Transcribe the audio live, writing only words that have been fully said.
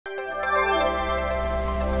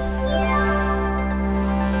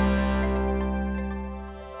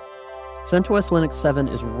CentOS Linux 7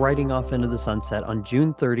 is riding off into the sunset on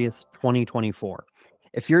June 30th, 2024.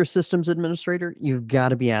 If you're a systems administrator, you've got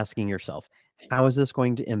to be asking yourself, how is this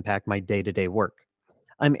going to impact my day-to-day work?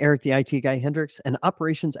 I'm Eric, the IT guy Hendricks, an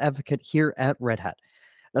operations advocate here at Red Hat.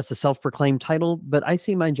 That's a self-proclaimed title, but I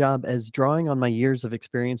see my job as drawing on my years of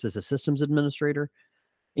experience as a systems administrator,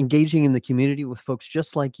 engaging in the community with folks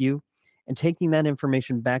just like you, and taking that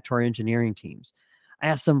information back to our engineering teams. I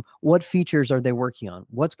ask them, what features are they working on?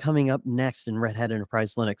 What's coming up next in Red Hat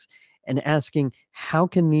Enterprise Linux? And asking, how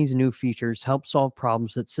can these new features help solve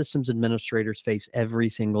problems that systems administrators face every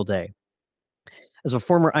single day? As a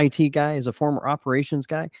former IT guy, as a former operations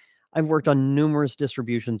guy, I've worked on numerous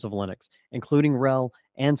distributions of Linux, including RHEL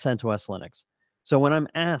and CentOS Linux. So when I'm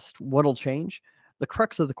asked what'll change, the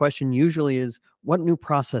crux of the question usually is, what new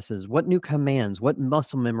processes, what new commands, what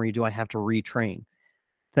muscle memory do I have to retrain?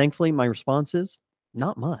 Thankfully, my response is,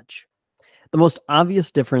 not much. The most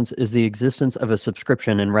obvious difference is the existence of a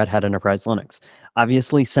subscription in Red Hat Enterprise Linux.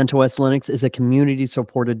 Obviously, CentOS Linux is a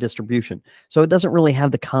community-supported distribution, so it doesn't really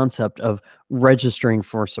have the concept of registering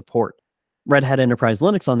for support. Red Hat Enterprise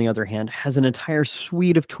Linux, on the other hand, has an entire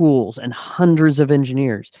suite of tools and hundreds of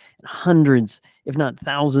engineers, and hundreds, if not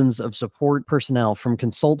thousands, of support personnel, from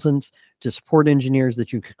consultants to support engineers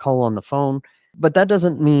that you could call on the phone. But that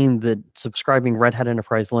doesn't mean that subscribing Red Hat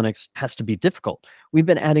Enterprise Linux has to be difficult. We've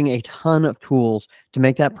been adding a ton of tools to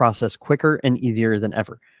make that process quicker and easier than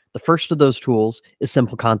ever. The first of those tools is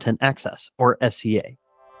Simple Content Access, or SCA.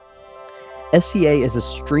 SCA is a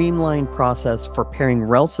streamlined process for pairing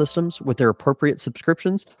RHEL systems with their appropriate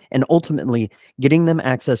subscriptions and ultimately getting them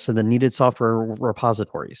access to the needed software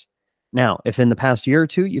repositories. Now, if in the past year or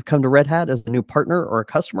two you've come to Red Hat as a new partner or a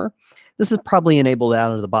customer, this is probably enabled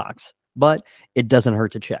out of the box, but it doesn't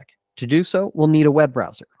hurt to check. To do so, we'll need a web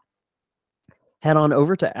browser. Head on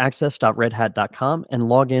over to access.redhat.com and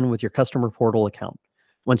log in with your customer portal account.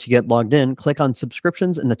 Once you get logged in, click on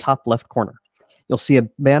Subscriptions in the top left corner. You'll see a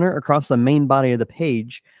banner across the main body of the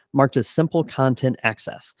page marked as Simple Content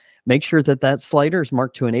Access. Make sure that that slider is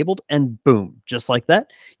marked to Enabled, and boom, just like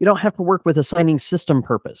that, you don't have to work with assigning system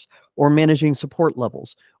purpose, or managing support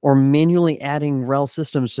levels, or manually adding RHEL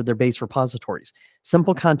systems to their base repositories.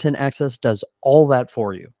 Simple Content Access does all that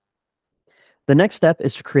for you. The next step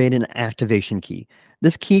is to create an activation key.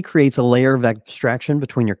 This key creates a layer of abstraction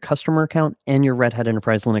between your customer account and your Red Hat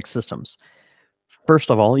Enterprise Linux systems.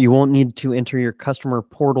 First of all, you won't need to enter your customer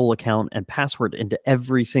portal account and password into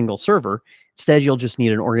every single server. Instead, you'll just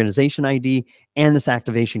need an organization ID and this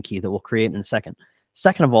activation key that we'll create in a second.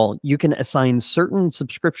 Second of all, you can assign certain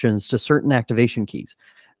subscriptions to certain activation keys.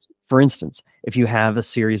 For instance, if you have a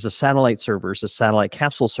series of satellite servers, of satellite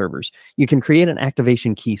capsule servers, you can create an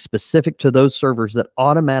activation key specific to those servers that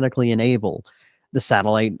automatically enable the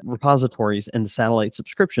satellite repositories and the satellite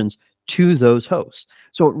subscriptions to those hosts.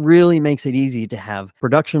 So it really makes it easy to have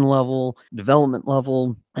production level, development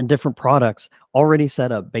level, and different products already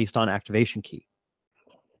set up based on activation key.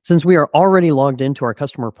 Since we are already logged into our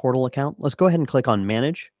customer portal account, let's go ahead and click on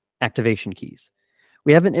Manage Activation Keys.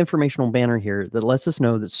 We have an informational banner here that lets us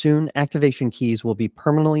know that soon activation keys will be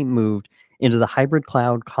permanently moved into the hybrid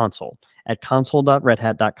cloud console at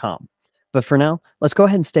console.redhat.com. But for now, let's go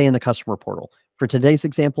ahead and stay in the customer portal. For today's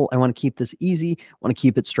example, I want to keep this easy, I want to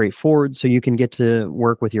keep it straightforward so you can get to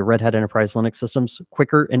work with your Red Hat Enterprise Linux systems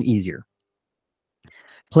quicker and easier.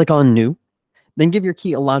 Click on New, then give your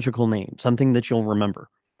key a logical name, something that you'll remember.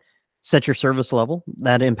 Set your service level,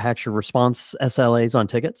 that impacts your response SLAs on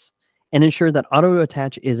tickets, and ensure that auto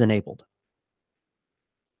attach is enabled.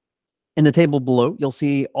 In the table below, you'll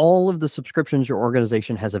see all of the subscriptions your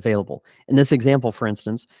organization has available. In this example, for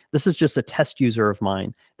instance, this is just a test user of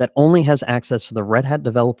mine that only has access to the Red Hat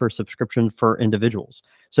developer subscription for individuals.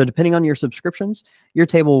 So depending on your subscriptions, your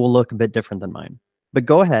table will look a bit different than mine. But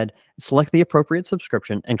go ahead, select the appropriate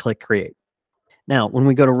subscription and click Create. Now, when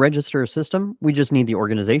we go to register a system, we just need the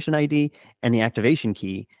organization ID and the activation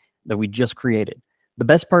key that we just created. The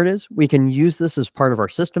best part is we can use this as part of our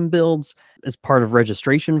system builds, as part of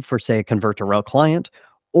registration for, say, a convert to RHEL client,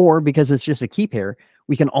 or because it's just a key pair,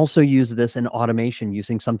 we can also use this in automation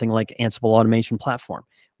using something like Ansible Automation Platform.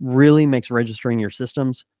 Really makes registering your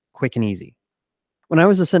systems quick and easy. When I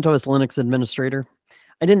was a CentOS Linux administrator,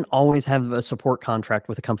 I didn't always have a support contract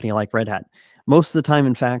with a company like Red Hat. Most of the time,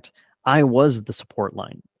 in fact, I was the support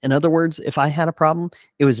line. In other words, if I had a problem,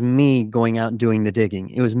 it was me going out and doing the digging.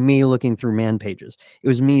 It was me looking through man pages. It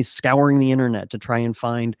was me scouring the internet to try and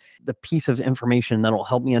find the piece of information that'll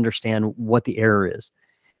help me understand what the error is.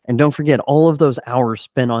 And don't forget all of those hours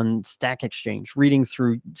spent on Stack Exchange, reading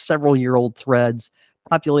through several-year-old threads,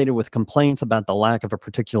 populated with complaints about the lack of a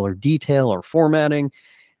particular detail or formatting.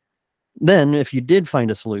 Then, if you did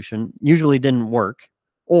find a solution, usually didn't work,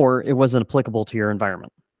 or it wasn't applicable to your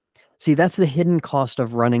environment. See, that's the hidden cost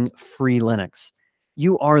of running free Linux.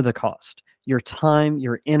 You are the cost. Your time,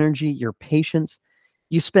 your energy, your patience.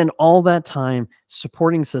 You spend all that time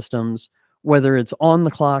supporting systems, whether it's on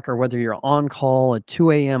the clock or whether you're on call at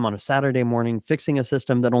 2 a.m. on a Saturday morning, fixing a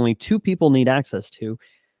system that only 2 people need access to.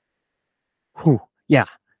 Whew, yeah,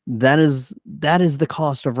 that is the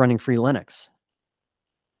cost of running free Linux.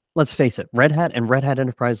 Let's face it, Red Hat and Red Hat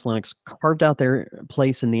Enterprise Linux carved out their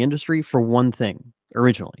place in the industry for one thing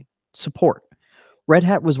originally: support. Red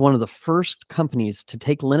Hat was one of the first companies to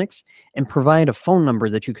take Linux and provide a phone number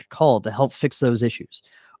that you could call to help fix those issues.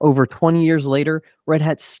 Over 20 years later, Red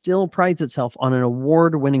Hat still prides itself on an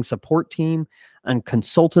award-winning support team and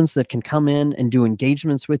consultants that can come in and do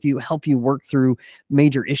engagements with you, help you work through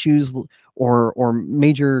major issues or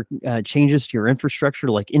major changes to your infrastructure,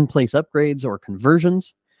 like in-place upgrades or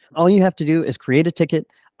conversions. All you have to do is create a ticket,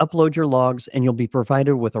 upload your logs, and you'll be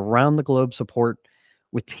provided with around-the-globe support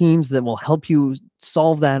with teams that will help you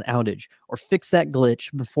solve that outage or fix that glitch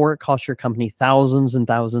before it costs your company thousands and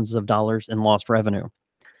thousands of dollars in lost revenue.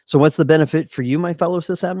 So what's the benefit for you, my fellow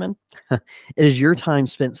sysadmin? It is your time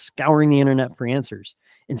spent scouring the internet for answers.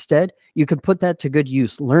 Instead, you could put that to good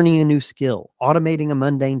use, learning a new skill, automating a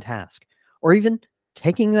mundane task, or even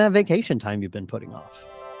taking that vacation time you've been putting off.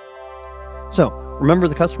 So, remember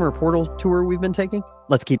the customer portal tour we've been taking?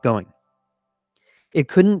 Let's keep going. It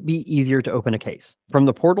couldn't be easier to open a case. From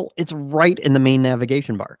the portal, it's right in the main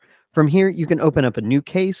navigation bar. From here, you can open up a new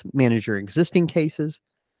case, manage your existing cases.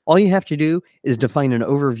 All you have to do is define an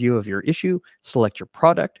overview of your issue, select your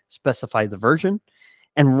product, specify the version,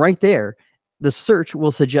 and right there, the search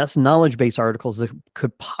will suggest knowledge base articles that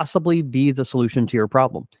could possibly be the solution to your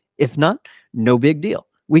problem. If not, no big deal.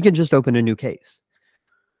 We can just open a new case.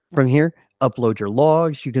 From here, upload your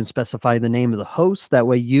logs. You can specify the name of the host. That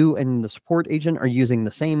way you and the support agent are using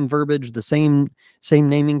the same verbiage, the same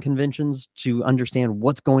naming conventions to understand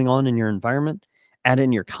what's going on in your environment. Add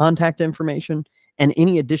in your contact information and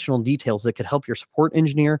any additional details that could help your support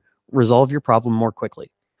engineer resolve your problem more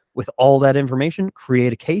quickly. With all that information,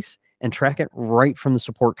 create a case and track it right from the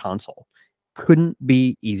support console. Couldn't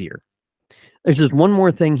be easier. There's just one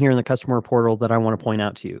more thing here in the customer portal that I want to point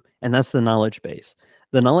out to you, and that's the knowledge base.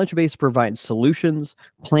 The knowledge base provides solutions,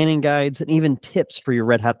 planning guides, and even tips for your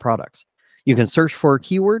Red Hat products. You can search for a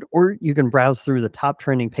keyword, or you can browse through the top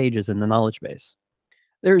trending pages in the knowledge base.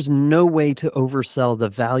 There's no way to oversell the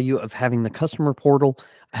value of having the customer portal,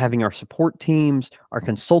 having our support teams, our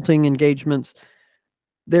consulting engagements.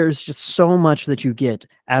 There's just so much that you get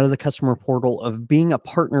out of the customer portal of being a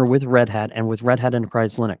partner with Red Hat and with Red Hat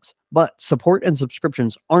Enterprise Linux. But support and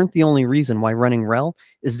subscriptions aren't the only reason why running RHEL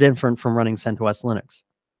is different from running CentOS Linux.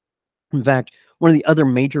 In fact, one of the other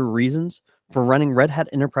major reasons for running Red Hat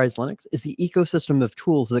Enterprise Linux is the ecosystem of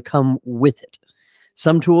tools that come with it.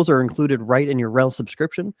 Some tools are included right in your RHEL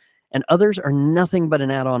subscription, and others are nothing but an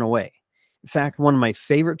add-on away. In fact, one of my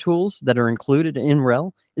favorite tools that are included in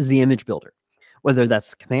RHEL is the image builder. Whether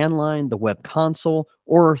that's the command line, the web console,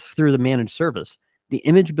 or through the managed service, the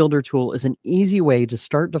image builder tool is an easy way to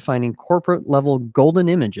start defining corporate-level golden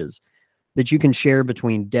images that you can share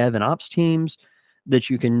between dev and ops teams, that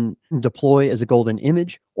you can deploy as a golden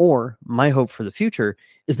image, or my hope for the future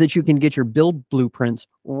is that you can get your build blueprints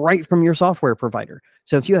right from your software provider.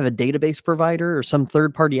 So if you have a database provider or some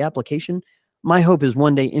third-party application, my hope is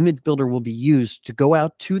one day Image Builder will be used to go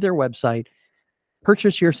out to their website,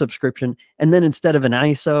 purchase your subscription, and then instead of an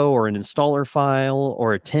ISO or an installer file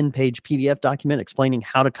or a 10-page PDF document explaining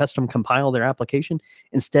how to custom compile their application,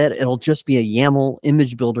 instead it'll just be a YAML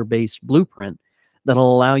image builder based blueprint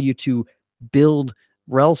that'll allow you to build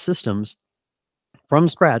RHEL systems from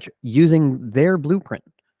scratch using their blueprint.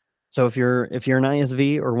 So if you're an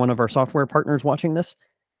ISV or one of our software partners watching this,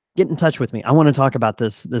 get in touch with me. I want to talk about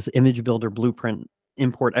this image builder blueprint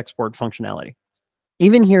import export functionality.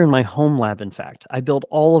 Even here in my home lab, in fact, I build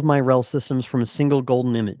all of my RHEL systems from a single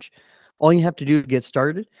golden image. All you have to do to get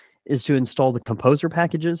started is to install the composer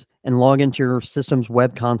packages and log into your system's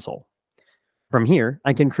web console. From here,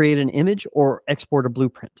 I can create an image or export a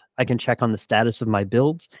blueprint. I can check on the status of my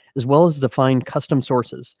builds, as well as define custom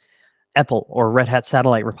sources, EPEL or Red Hat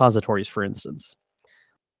satellite repositories, for instance.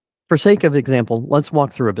 For sake of example, let's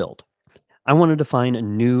walk through a build. I want to define a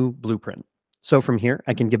new blueprint. So from here,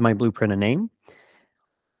 I can give my blueprint a name.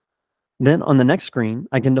 Then on the next screen,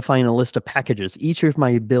 I can define a list of packages each of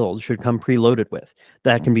my builds should come preloaded with.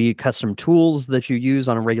 That can be custom tools that you use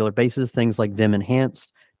on a regular basis, things like Vim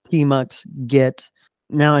Enhanced, Tmux, Git.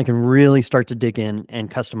 Now I can really start to dig in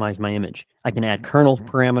and customize my image. I can add kernel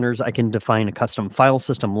parameters. I can define a custom file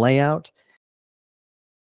system layout.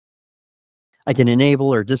 I can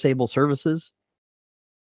enable or disable services.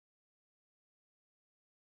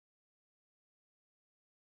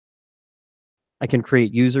 I can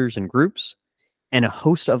create users and groups and a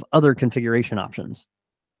host of other configuration options.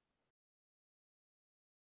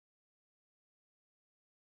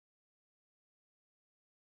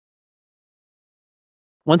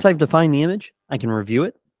 Once I've defined the image, I can review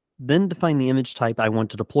it, then define the image type I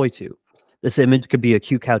want to deploy to. This image could be a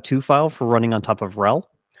QCOW2 file for running on top of RHEL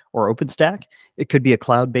or OpenStack. It could be a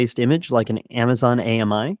cloud-based image like an Amazon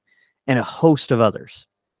AMI, and a host of others.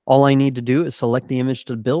 All I need to do is select the image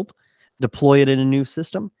to build, deploy it in a new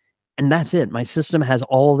system, and that's it. My system has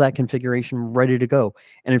all that configuration ready to go.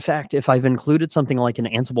 And in fact, if I've included something like an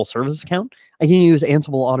Ansible service account, I can use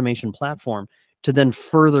Ansible Automation Platform to then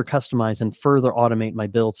further customize and further automate my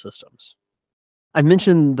build systems. I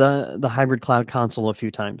mentioned the hybrid cloud console a few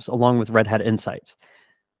times, along with Red Hat Insights.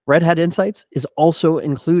 Red Hat Insights is also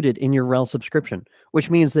included in your RHEL subscription, which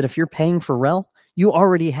means that if you're paying for RHEL, you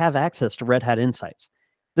already have access to Red Hat Insights.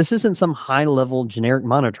 This isn't some high-level generic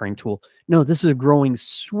monitoring tool. No, this is a growing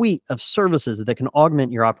suite of services that can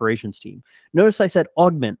augment your operations team. Notice I said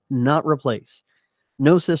augment, not replace.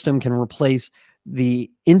 No system can replace the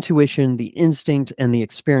intuition, the instinct, and the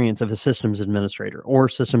experience of a systems administrator or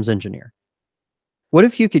systems engineer. What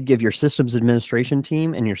if you could give your systems administration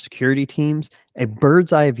team and your security teams a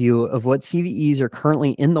bird's eye view of what CVEs are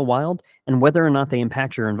currently in the wild and whether or not they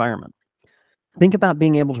impact your environment? Think about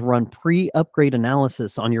being able to run pre-upgrade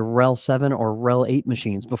analysis on your RHEL 7 or RHEL 8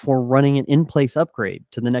 machines before running an in-place upgrade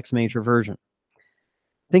to the next major version.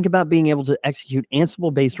 Think about being able to execute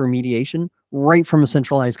Ansible-based remediation right from a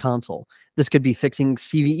centralized console. This could be fixing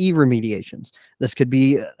CVE remediations. This could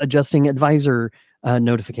be adjusting advisor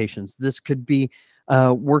notifications. This could be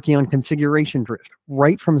working on configuration drift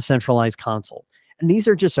right from a centralized console. And these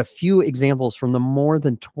are just a few examples from the more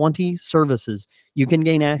than 20 services you can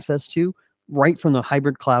gain access to right from the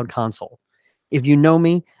hybrid cloud console. If you know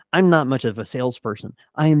me, I'm not much of a salesperson.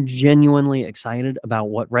 I am genuinely excited about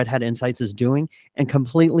what Red Hat Insights is doing and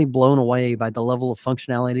completely blown away by the level of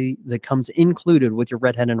functionality that comes included with your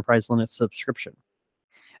Red Hat Enterprise Linux subscription.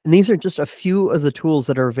 And these are just a few of the tools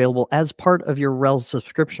that are available as part of your RHEL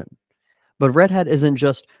subscription. But Red Hat isn't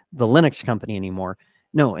just the Linux company anymore.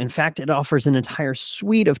 No, in fact, it offers an entire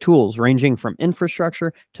suite of tools ranging from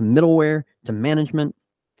infrastructure to middleware to management.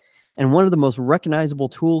 And one of the most recognizable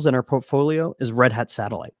tools in our portfolio is Red Hat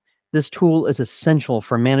Satellite. This tool is essential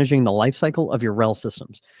for managing the lifecycle of your RHEL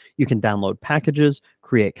systems. You can download packages,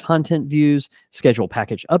 create content views, schedule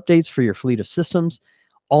package updates for your fleet of systems,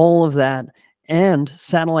 all of that. And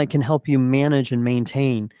Satellite can help you manage and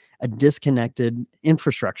maintain a disconnected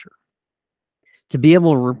infrastructure. To be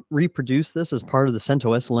able to reproduce this as part of the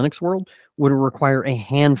CentOS Linux world would require a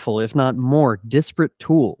handful, if not more, disparate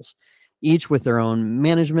tools, each with their own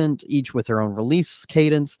management, each with their own release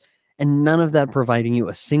cadence, and none of that providing you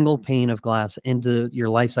a single pane of glass into your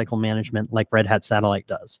lifecycle management like Red Hat Satellite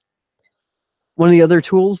does. One of the other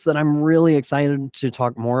tools that I'm really excited to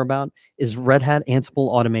talk more about is Red Hat Ansible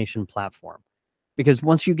Automation Platform. Because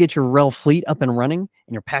once you get your RHEL fleet up and running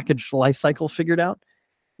and your package lifecycle figured out,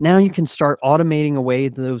 now you can start automating away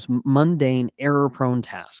those mundane, error-prone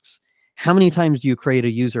tasks. How many times do you create a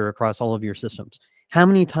user across all of your systems? How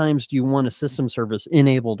many times do you want a system service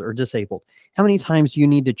enabled or disabled? How many times do you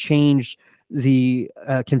need to change the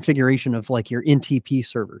configuration of like your NTP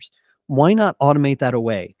servers? Why not automate that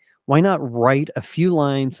away? Why not write a few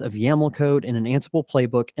lines of YAML code in an Ansible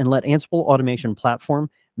playbook and let Ansible Automation Platform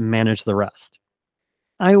manage the rest?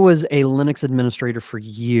 I was a Linux administrator for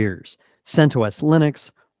years, CentOS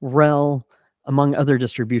Linux, RHEL, among other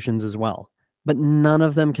distributions as well. But none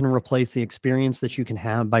of them can replace the experience that you can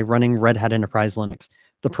have by running Red Hat Enterprise Linux.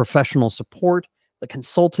 The professional support, the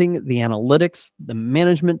consulting, the analytics, the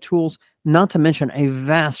management tools, not to mention a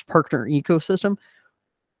vast partner ecosystem.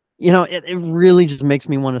 You know, it really just makes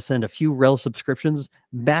me want to send a few RHEL subscriptions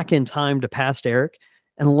back in time to past Eric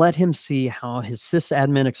and let him see how his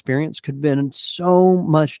sysadmin experience could have been so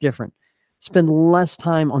much different. Spend less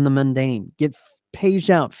time on the mundane, get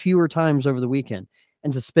paged out fewer times over the weekend,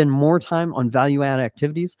 and to spend more time on value-add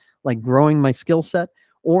activities like growing my skill set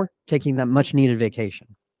or taking that much-needed vacation.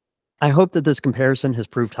 I hope that this comparison has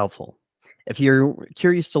proved helpful. If you're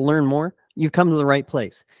curious to learn more, you've come to the right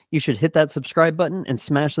place. You should hit that subscribe button and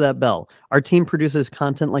smash that bell. Our team produces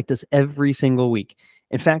content like this every single week.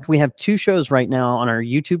 In fact, we have 2 shows right now on our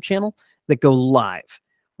YouTube channel that go live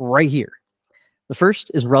right here. The first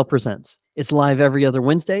is RHEL Presents. It's live every other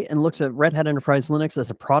Wednesday and looks at Red Hat Enterprise Linux as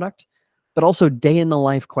a product, but also day in the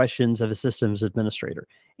life questions of a systems administrator.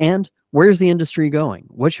 And where's the industry going?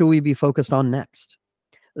 What should we be focused on next?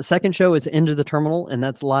 The second show is Into the Terminal, and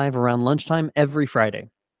that's live around lunchtime every Friday.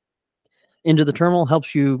 Into the Terminal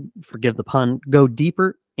helps you, forgive the pun, go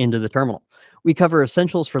deeper into the terminal. We cover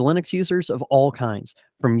essentials for Linux users of all kinds,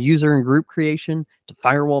 from user and group creation to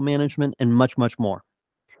firewall management and much, much more.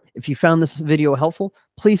 If you found this video helpful,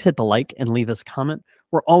 please hit the like and leave us a comment.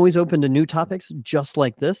 We're always open to new topics just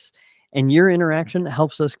like this, and your interaction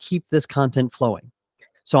helps us keep this content flowing.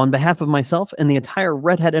 So on behalf of myself and the entire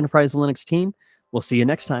Red Hat Enterprise Linux team, we'll see you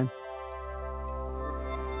next time.